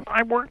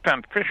 I worked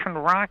on fission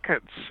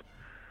rockets.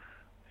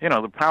 You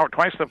know, the power,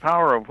 twice the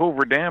power of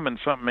Hoover Dam and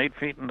something 8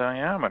 feet in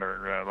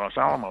diameter. Los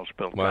Alamos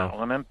built that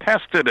one and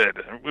tested it.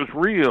 It was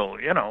real,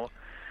 you know.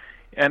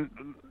 And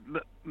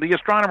the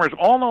astronomers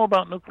all know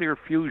about nuclear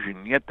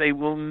fusion, yet they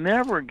will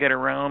never get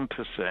around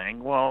to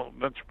saying, well,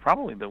 that's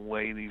probably the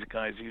way these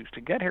guys used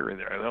to get here or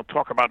there. They'll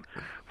talk about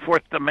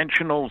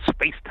fourth-dimensional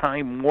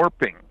space-time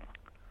warping,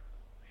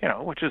 you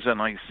know, which is a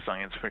nice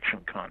science fiction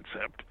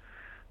concept.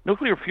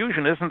 Nuclear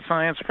fusion isn't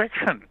science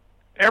fiction.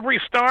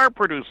 Every star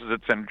produces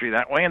its energy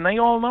that way, and they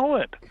all know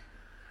it.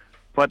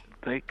 But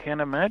they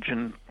can't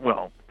imagine,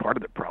 well, part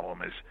of the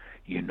problem is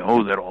you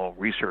know that all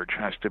research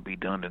has to be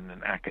done in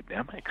an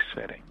academic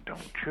setting,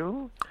 don't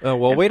you? Oh,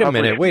 well, wait a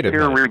minute.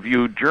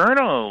 Peer-reviewed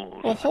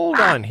journals. Well, hold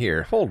on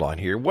here.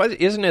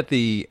 Isn't it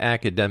the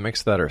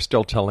academics that are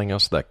still telling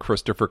us that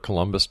Christopher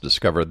Columbus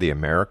discovered the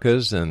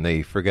Americas, and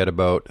they forget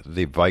about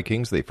the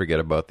Vikings, they forget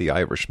about the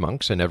Irish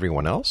monks and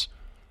everyone else?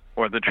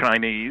 Or the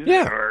Chinese,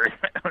 or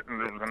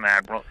an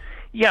admiral.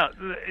 Yeah,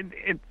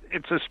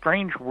 it's a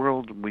strange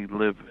world we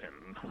live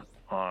in.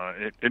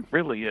 It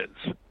really is.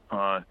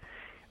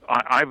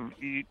 I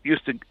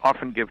used to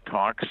often give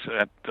talks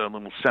at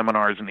little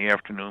seminars in the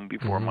afternoon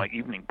before my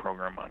evening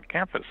program on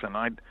campus, and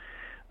I'd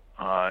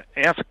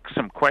ask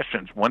some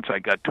questions once I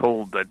got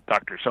told that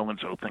Dr.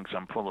 So-and-so thinks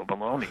I'm full of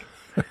baloney.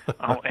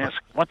 I'll ask,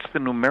 what's the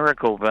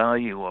numerical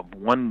value of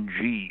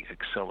 1G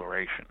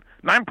acceleration?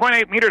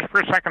 9.8 meters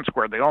per second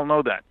squared. They all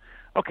know that.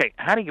 Okay,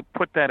 how do you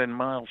put that in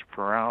miles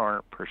per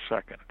hour per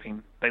second?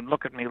 They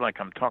look at me like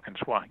I'm talking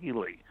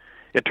Swahili.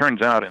 It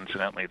turns out,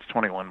 incidentally, it's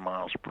 21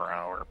 miles per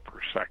hour per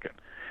second.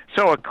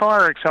 So a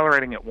car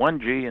accelerating at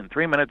 1G in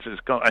 3 minutes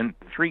and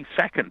 3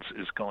 seconds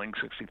is going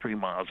 63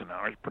 miles an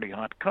hour. It's a pretty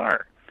hot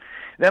car.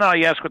 Then I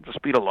ask what the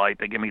speed of light.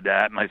 They give me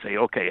that, and I say,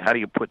 okay, how do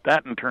you put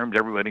that in terms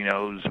everybody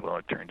knows? Well,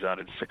 it turns out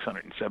it's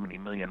 670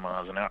 million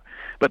miles an hour.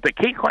 But the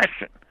key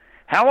question,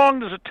 how long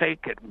does it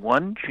take at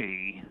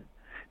 1G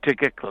to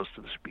get close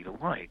to the speed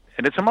of light?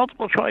 And it's a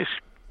multiple choice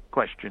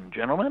question,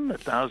 gentlemen.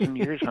 1,000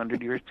 years,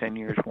 100 years, 10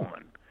 years, 1.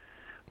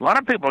 A lot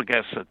of people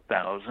guess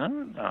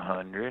 1,000,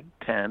 100,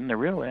 10. The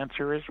real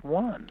answer is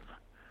 1.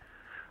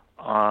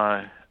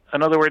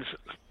 In other words,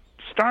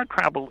 star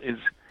travel is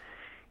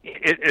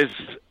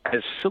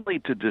as silly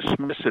to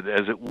dismiss it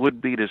as it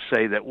would be to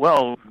say that,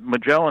 well,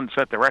 Magellan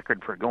set the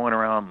record for going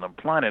around the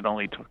planet,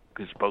 only took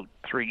his boat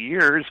 3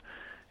 years,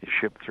 his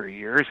ship 3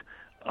 years.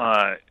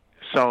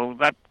 So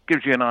that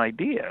gives you an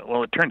idea.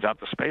 Well, it turns out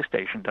the space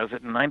station does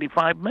it in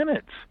 95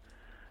 minutes.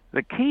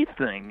 The key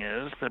thing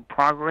is that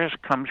progress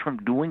comes from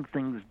doing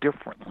things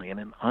differently in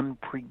an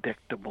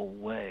unpredictable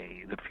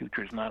way. The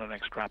future is not an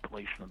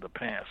extrapolation of the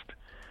past.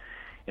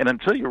 And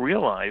until you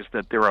realize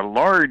that there are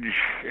large,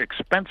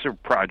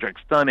 expensive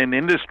projects done in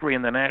industry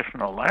and the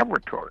national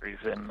laboratories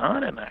and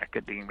not in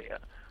academia.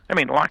 I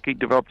mean, Lockheed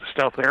developed a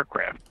stealth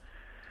aircraft,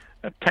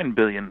 $10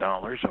 billion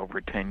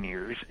over 10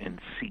 years in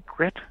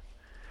secret.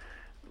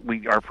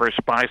 Our first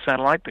spy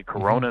satellite, the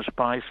Corona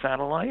spy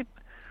satellite,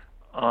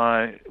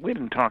 we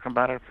didn't talk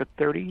about it for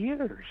 30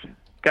 years.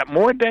 Got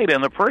more data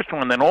in the first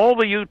one than all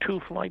the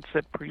U-2 flights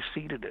that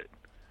preceded it.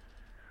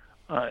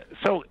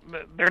 So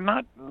they're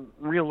not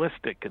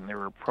realistic in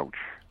their approach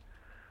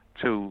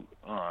to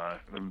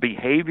the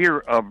behavior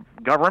of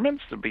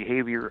governments, the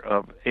behavior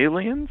of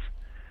aliens.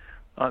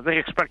 They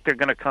expect they're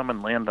going to come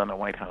and land on the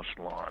White House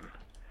lawn.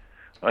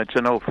 It's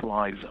a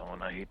no-fly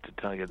zone, I hate to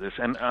tell you this.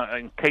 And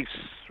in case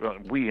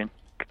we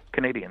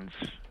Canadians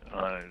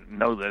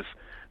know this,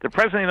 the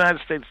President of the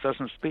United States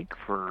doesn't speak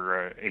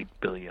for 8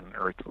 billion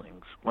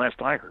Earthlings. Last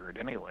I heard,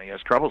 anyway. He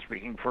has trouble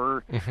speaking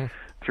for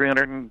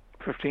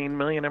 315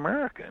 million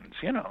Americans,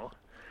 you know.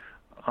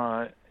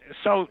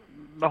 So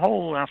the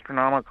whole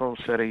astronomical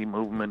SETI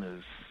movement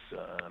is,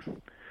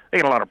 they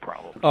got a lot of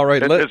problems. All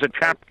right, there's a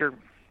chapter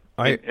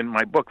in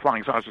my book,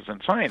 Flying Saucers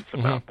and Science,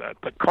 about that,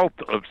 the cult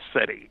of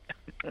SETI.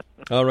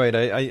 All right,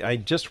 I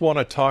just want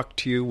to talk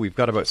to you. We've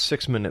got about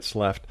 6 minutes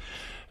left.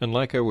 And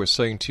like I was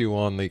saying to you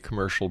on the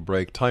commercial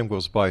break, time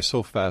goes by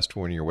so fast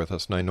when you're with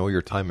us, and I know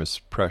your time is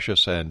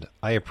precious, and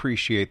I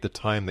appreciate the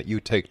time that you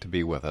take to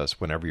be with us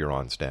whenever you're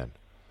on, Stan.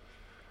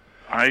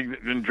 I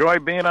enjoy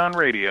being on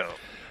radio.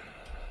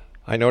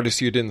 I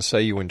noticed you didn't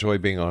say you enjoy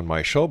being on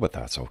my show, but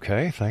that's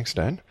okay. Thanks,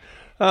 Dan.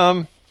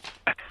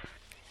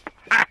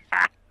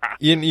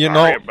 You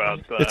know,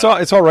 about that.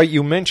 It's all right.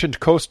 You mentioned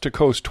Coast to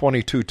Coast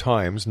 22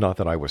 times, not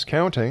that I was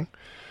counting,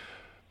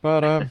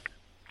 but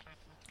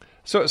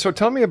So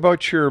tell me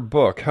about your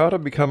book, How to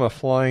Become a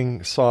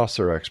Flying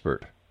Saucer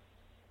Expert.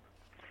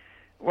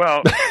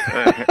 Well,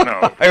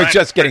 no. I was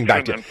just getting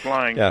back to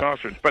flying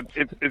saucers, but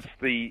it's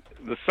the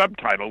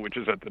subtitle, which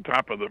is at the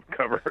top of the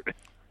cover.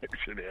 I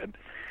should add,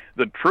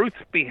 the truth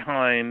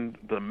behind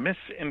the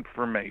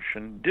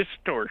misinformation,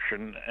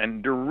 distortion,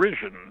 and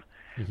derision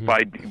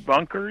by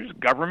debunkers,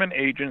 government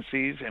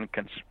agencies, and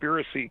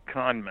conspiracy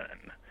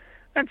conmen.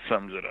 That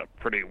sums it up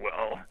pretty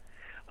well.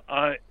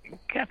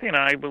 Kathy and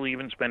I believe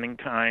in spending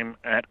time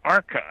at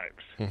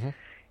archives.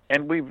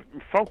 And we've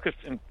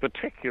focused in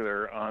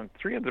particular on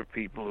three of the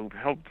people who've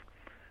helped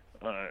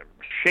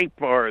shape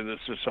the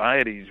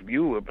society's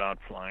view about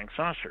flying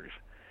saucers.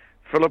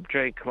 Philip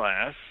J.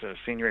 Klass,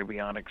 senior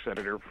avionics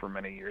editor for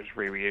many years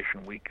for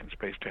Aviation Week and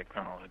Space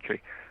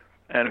Technology,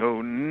 and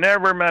who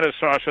never met a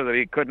saucer that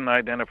he couldn't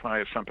identify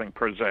as something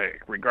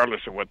prosaic,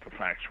 regardless of what the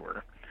facts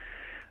were.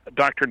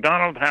 Dr.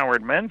 Donald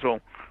Howard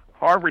Menzel,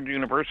 Harvard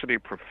University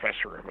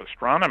professor of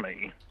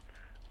astronomy,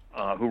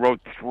 who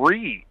wrote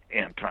 3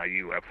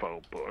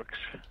 anti-UFO books,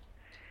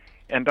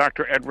 and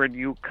Dr. Edward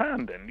U.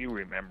 Condon. You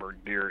remember,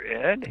 dear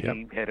Ed? Yep.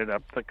 He headed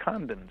up the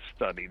Condon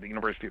study, the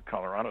University of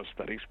Colorado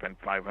study,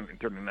 spent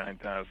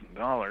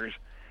 $539,000,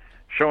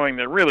 showing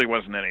there really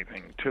wasn't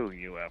anything to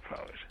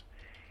UFOs.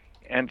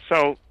 And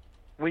so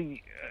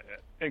we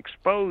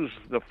expose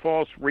the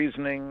false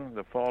reasoning,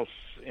 the false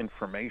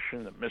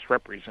information, the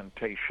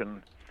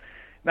misrepresentation.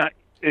 Now,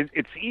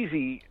 it's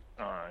easy,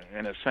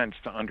 in a sense,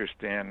 to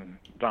understand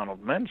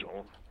Donald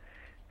Menzel,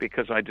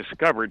 because I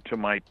discovered, to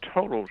my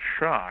total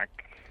shock,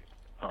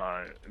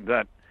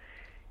 that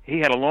he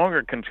had a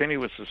longer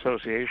continuous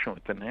association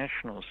with the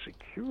National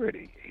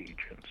Security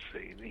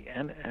Agency, the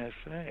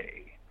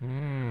NSA,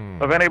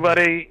 of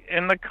anybody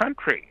in the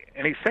country.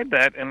 And he said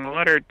that in a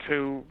letter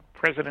to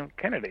President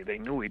Kennedy. They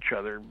knew each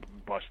other,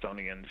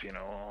 Bostonians,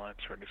 all that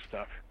sort of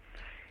stuff.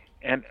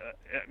 And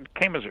it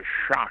came as a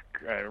shock,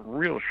 a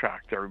real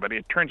shock to everybody.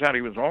 It turns out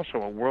he was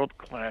also a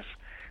world-class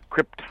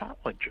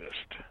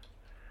cryptologist,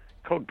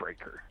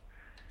 codebreaker.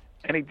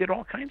 And he did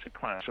all kinds of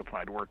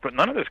classified work, but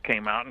none of this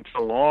came out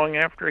until long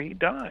after he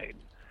died.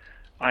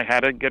 I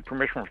had to get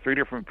permission from 3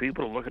 different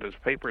people to look at his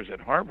papers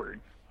at Harvard.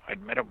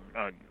 I'd met him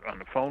on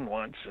the phone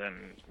once, and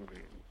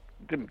we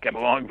didn't get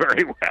along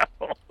very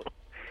well.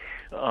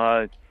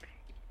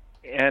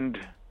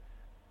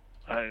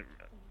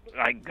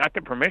 I got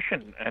the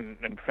permission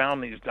and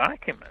found these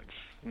documents.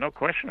 No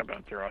question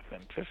about their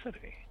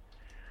authenticity.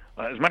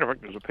 As a matter of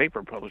fact, there's a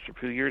paper published a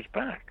few years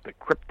back, The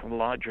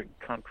Cryptologic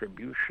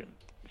Contributions.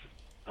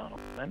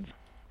 And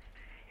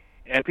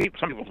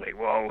some people say,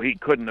 well, he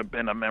couldn't have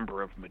been a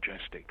member of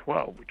Majestic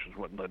 12, which is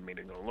what led me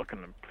to go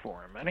looking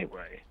for him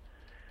anyway.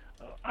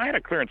 I had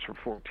a clearance for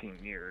 14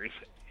 years,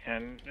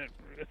 and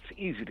it's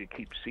easy to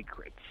keep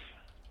secrets.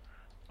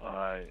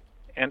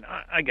 And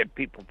I get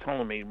people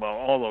telling me, well,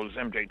 all those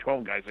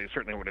MJ-12 guys, they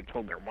certainly would have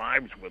told their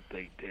wives what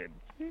they did.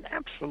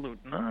 Absolute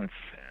nonsense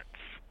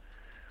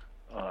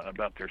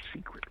about their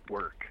secret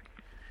work.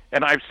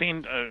 And I've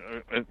seen,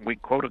 we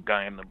quote a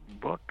guy in the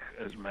book,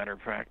 as a matter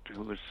of fact,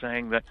 who was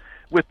saying that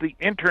with the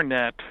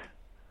Internet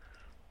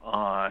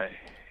and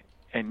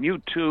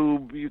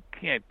YouTube, you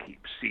can't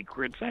keep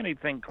secrets.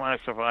 Anything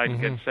classified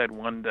gets said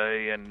one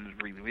day and is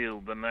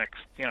revealed the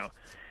next,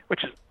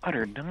 which is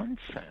utter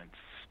nonsense.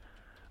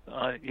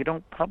 You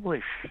don't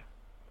publish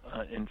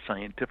in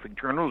scientific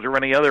journals or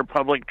any other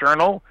public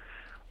journal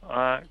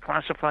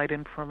classified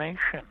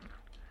information.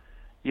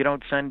 You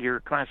don't send your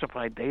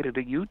classified data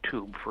to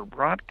YouTube for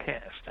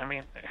broadcast. I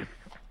mean,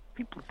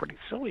 people are pretty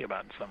silly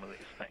about some of these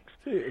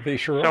things. They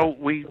sure so are.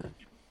 we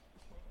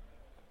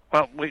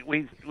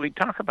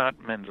talk about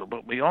Menzel,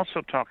 but we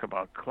also talk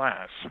about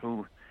Klass,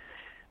 who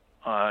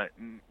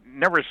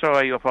never saw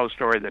a UFO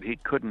story that he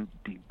couldn't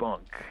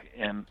debunk,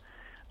 and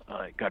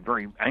got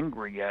very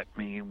angry at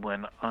me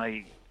when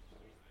I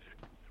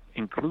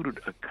included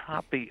a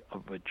copy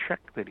of a check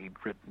that he'd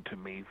written to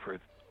me for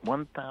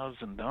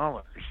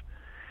 $1,000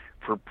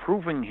 for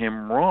proving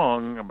him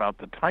wrong about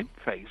the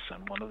typeface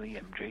on one of the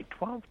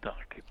MJ-12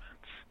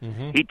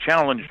 documents. He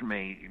challenged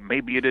me.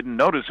 Maybe you didn't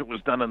notice it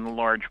was done in the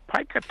large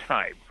pica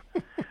type,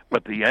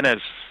 but the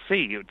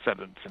NSC, it said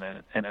it's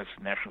an NS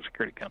National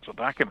Security Council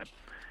document,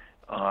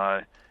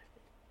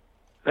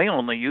 they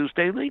only used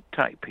elite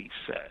type, he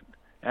said.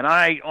 And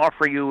I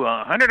offer you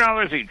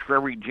 $100 each for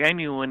every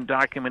genuine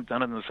document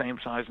done in the same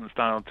size and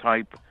style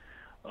type,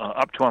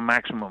 up to a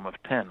maximum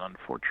of 10,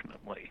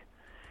 unfortunately.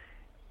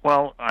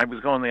 Well, I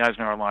was going to the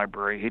Eisenhower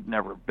Library. He'd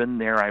never been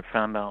there. I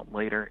found out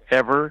later,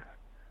 ever,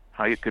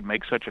 how you could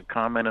make such a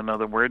comment, in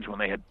other words, when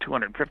they had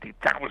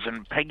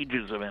 250,000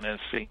 pages of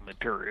NSC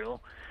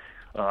material.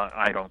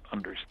 I don't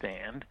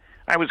understand.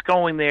 I was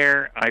going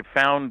there. I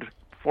found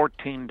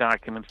 14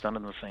 documents done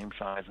in the same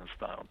size and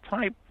style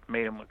type,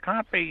 made him a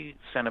copy,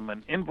 sent him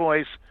an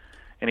invoice,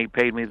 and he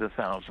paid me the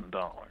 $1,000.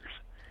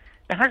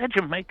 Now, how could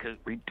you make a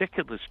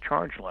ridiculous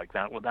charge like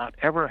that without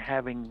ever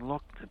having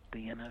looked at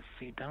the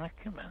NSC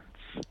documents?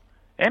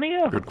 Any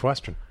of them? Good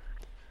question.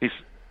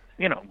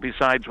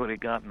 Besides what he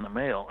got in the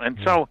mail. And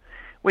so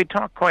we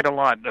talk quite a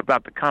lot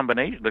about the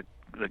combination,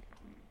 the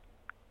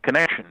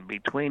connection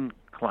between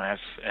Klass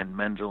and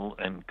Menzel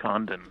and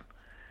Condon.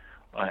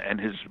 and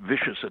his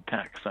vicious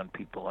attacks on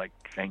people like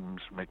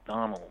James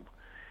MacDonald,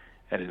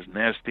 and his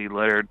nasty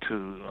letter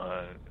to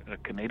a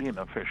Canadian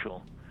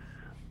official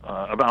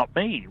about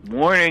me,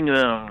 warning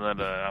them that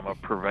I'm a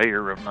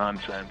purveyor of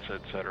nonsense,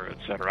 et cetera, et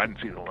cetera. I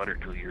didn't see the letter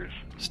 2 years.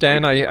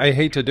 Stan, I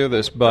hate to do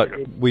this,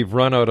 but we've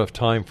run out of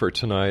time for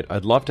tonight.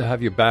 I'd love to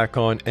have you back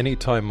on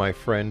anytime, my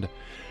friend.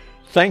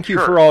 Thank you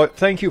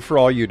for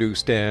all you do,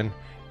 Stan,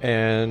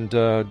 and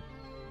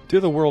do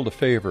the world a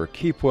favor.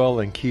 Keep well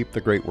and keep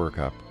the great work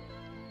up.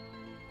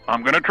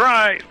 I'm going to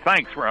try.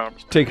 Thanks, Rob.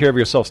 Take care of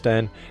yourself,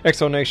 Stan.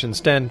 Exonation,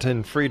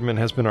 Stanton Friedman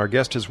has been our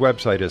guest. His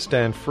website is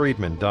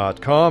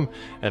stanfriedman.com,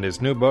 and his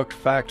new book,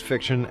 Fact,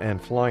 Fiction,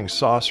 and Flying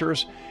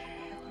Saucers.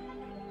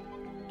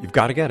 You've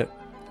got to get it.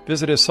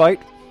 Visit his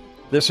site.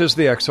 This is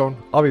the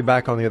X-Zone. I'll be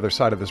back on the other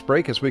side of this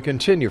break as we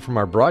continue from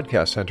our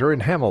broadcast center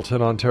in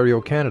Hamilton, Ontario,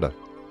 Canada.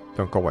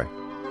 Don't go away.